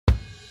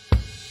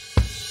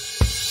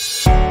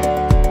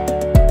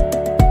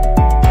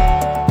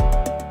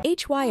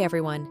why,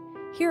 everyone.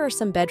 Here are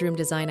some bedroom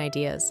design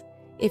ideas.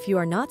 If you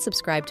are not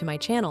subscribed to my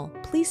channel,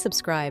 please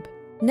subscribe.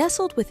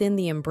 Nestled within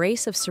the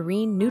embrace of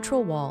serene,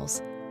 neutral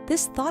walls,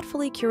 this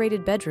thoughtfully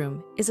curated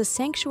bedroom is a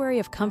sanctuary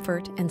of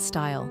comfort and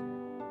style.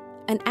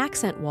 An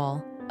accent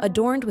wall,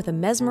 adorned with a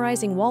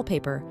mesmerizing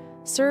wallpaper,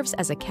 serves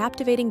as a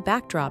captivating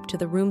backdrop to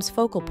the room's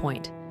focal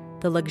point,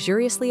 the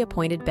luxuriously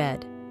appointed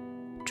bed.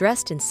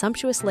 Dressed in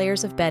sumptuous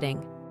layers of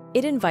bedding,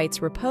 it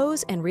invites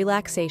repose and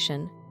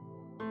relaxation.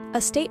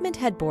 A statement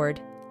headboard,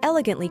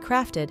 elegantly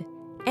crafted,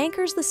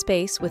 anchors the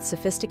space with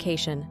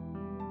sophistication.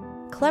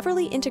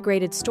 Cleverly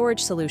integrated storage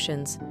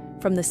solutions,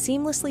 from the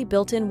seamlessly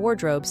built-in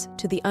wardrobes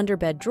to the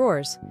underbed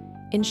drawers,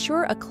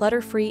 ensure a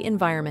clutter-free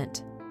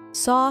environment.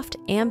 Soft,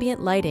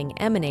 ambient lighting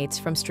emanates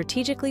from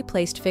strategically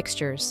placed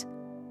fixtures.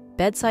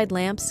 Bedside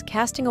lamps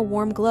casting a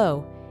warm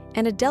glow,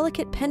 and a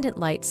delicate pendant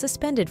light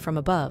suspended from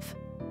above.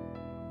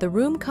 The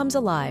room comes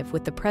alive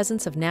with the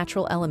presence of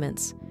natural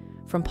elements,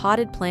 from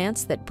potted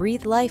plants that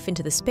breathe life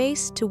into the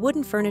space to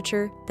wooden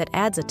furniture that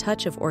adds a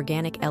touch of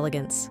organic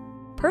elegance.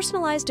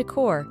 Personalized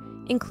decor,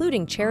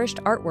 including cherished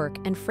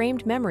artwork and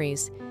framed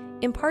memories,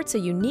 imparts a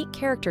unique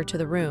character to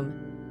the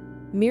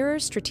room.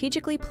 Mirrors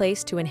strategically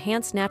placed to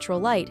enhance natural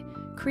light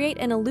create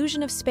an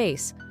illusion of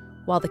space,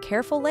 while the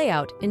careful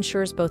layout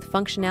ensures both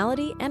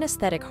functionality and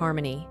aesthetic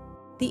harmony.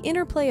 The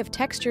interplay of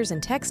textures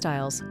and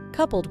textiles,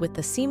 coupled with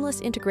the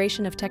seamless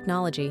integration of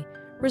technology,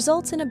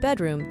 results in a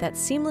bedroom that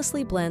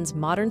seamlessly blends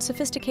modern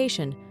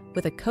sophistication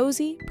with a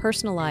cozy,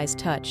 personalized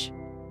touch.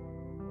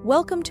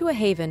 Welcome to a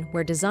haven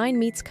where design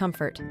meets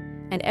comfort,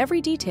 and every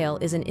detail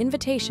is an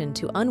invitation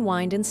to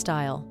unwind in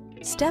style.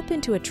 Step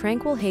into a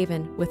tranquil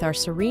haven with our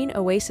serene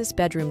oasis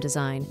bedroom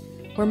design,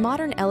 where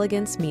modern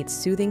elegance meets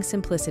soothing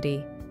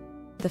simplicity.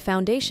 The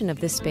foundation of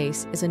this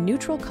space is a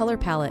neutral color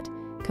palette,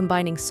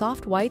 combining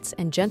soft whites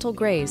and gentle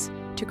grays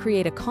to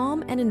create a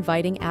calm and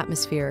inviting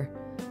atmosphere.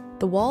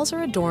 The walls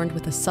are adorned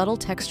with a subtle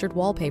textured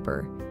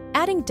wallpaper,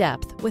 adding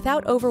depth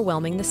without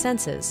overwhelming the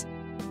senses.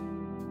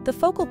 The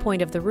focal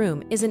point of the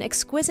room is an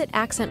exquisite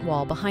accent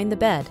wall behind the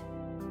bed.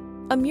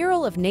 A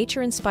mural of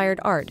nature-inspired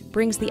art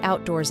brings the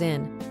outdoors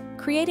in,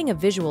 creating a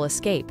visual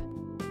escape.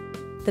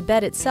 The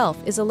bed itself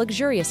is a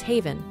luxurious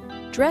haven,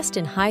 dressed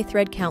in high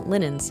thread count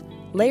linens,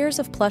 layers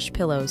of plush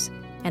pillows,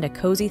 and a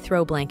cozy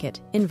throw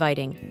blanket,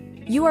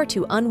 inviting you are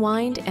to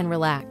unwind and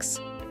relax.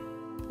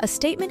 A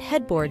statement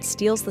headboard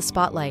steals the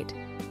spotlight,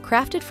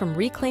 crafted from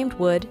reclaimed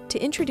wood to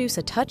introduce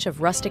a touch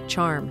of rustic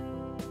charm.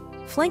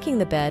 Flanking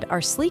the bed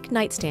are sleek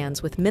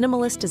nightstands with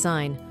minimalist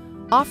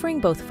design, offering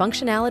both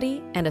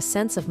functionality and a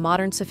sense of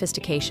modern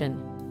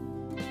sophistication.